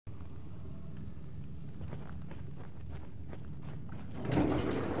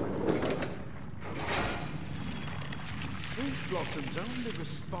blossoms only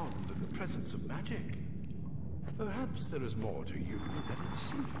respond in the presence of magic. Perhaps there is more to you than it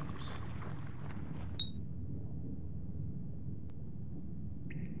seems.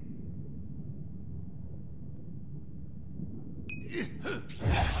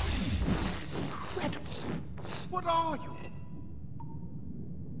 Incredible! What are you?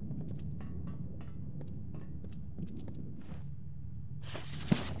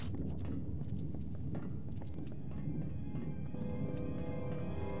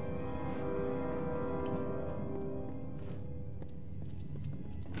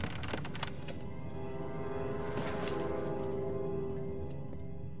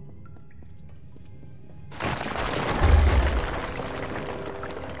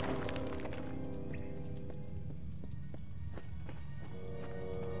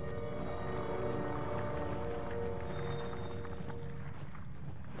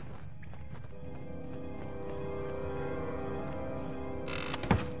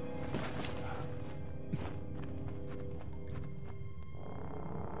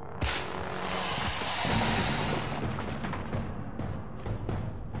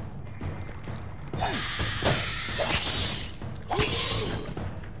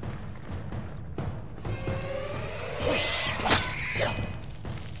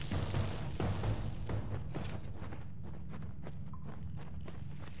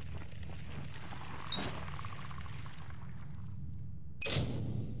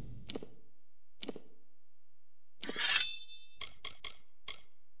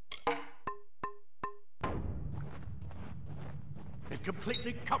 It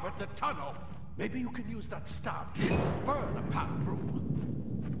completely covered the tunnel. Maybe you can use that staff to burn a path through.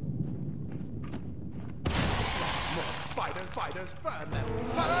 More spiders, burn them!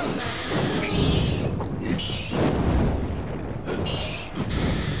 Burn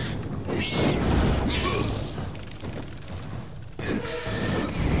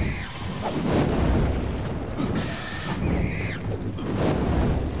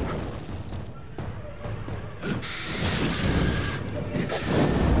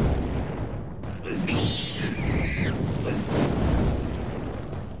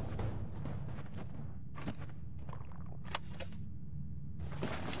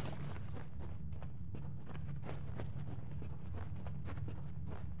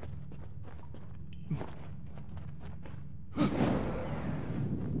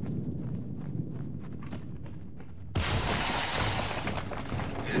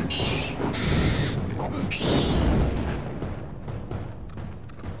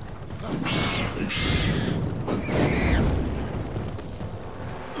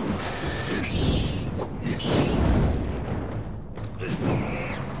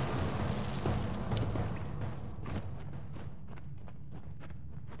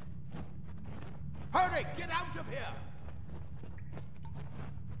Hurry, get out of here!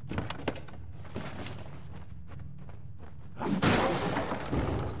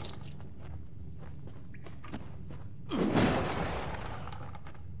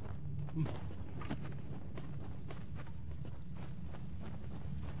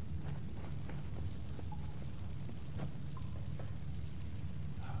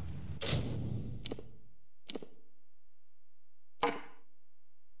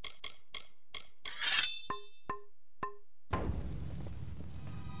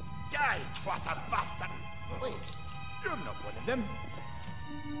 Was a bastard! Wait, you're not one of them.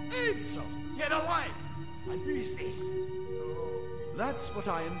 Ansel, yet alive! And who is this? That's what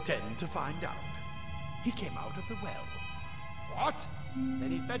I intend to find out. He came out of the well. What?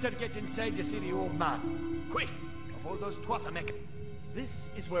 Then he'd better get inside to see the old man. Quick, before those twatha make it. This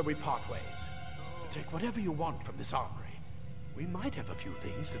is where we part ways. Take whatever you want from this armory. We might have a few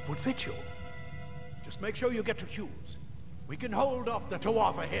things that would fit you. Just make sure you get your shoes. We can hold off the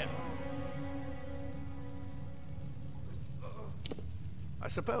twatha here. I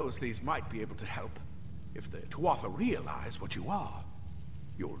suppose these might be able to help. If the Tuatha realize what you are,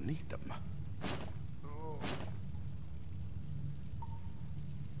 you'll need them.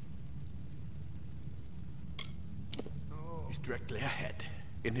 He's directly ahead,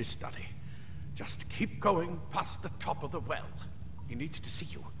 in his study. Just keep going past the top of the well. He needs to see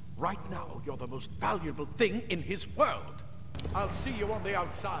you. Right now, you're the most valuable thing in his world. I'll see you on the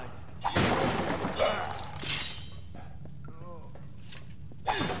outside.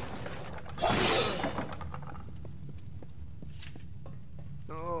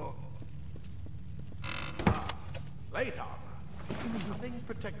 Plate armor. The thing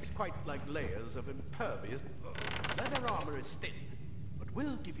protects quite like layers of impervious. Leather armor is thin, but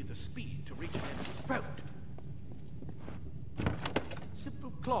will give you the speed to reach an enemy's throat.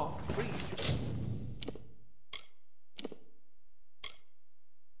 Simple cloth frees you.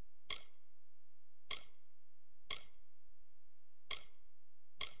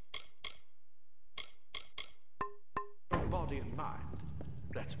 mind.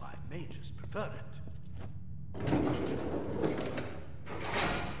 That's why mages prefer it.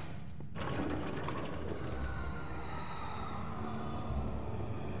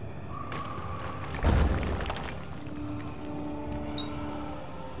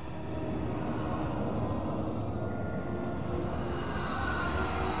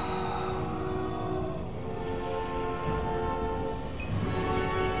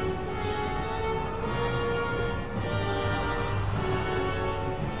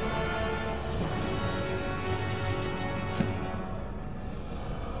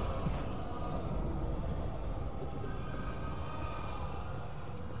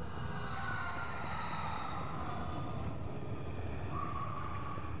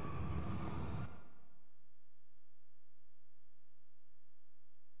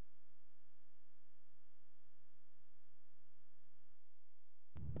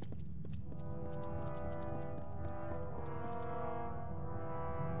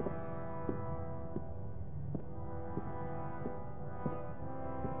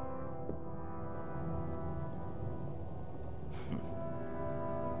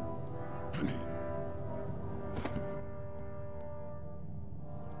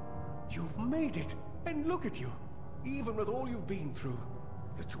 You've made it, and look at you, even with all you've been through.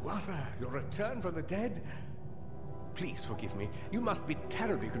 The Tuatha, your return from the dead. Please forgive me, you must be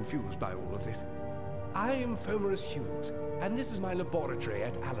terribly confused by all of this. I am Fomerus Hughes, and this is my laboratory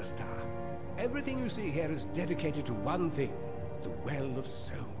at Alistar. Everything you see here is dedicated to one thing, the Well of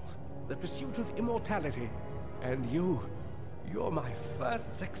Souls, the pursuit of immortality. And you're my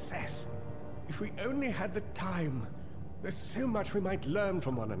first success. If we only had the time, there's so much we might learn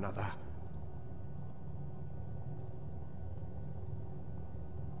from one another.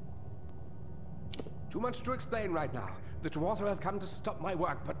 Too much to explain right now. The Tuatha have come to stop my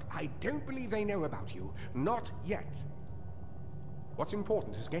work, but I don't believe they know about you. Not yet. What's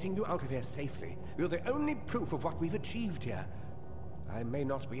important is getting you out of here safely. You're the only proof of what we've achieved here. I may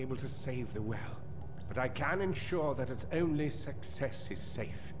not be able to save the well, but I can ensure that its only success is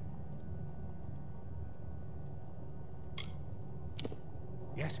safe.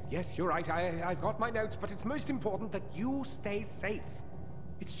 Yes, you're right. I've got my notes, but it's most important that you stay safe.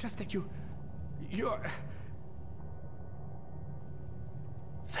 It's just that you're...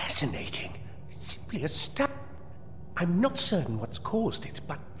 fascinating. Simply astounding. I'm not certain what's caused it,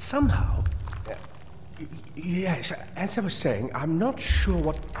 but somehow... yes, as I was saying, I'm not sure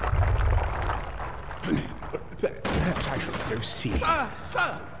what... Perhaps I should go see. Sir!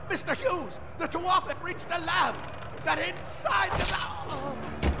 Mr. Hughes! The Tuatha breached the lab! That inside the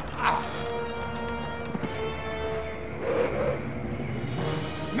lab!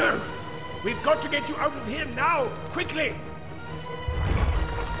 No! We've got to get you out of here now! Quickly!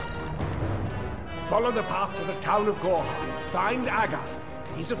 Follow the path to the town of Gorham. Find Agath.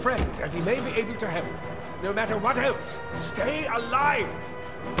 He's a friend, and he may be able to help. No matter what else, stay alive!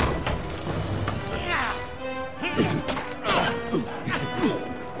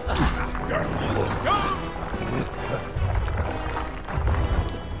 Go!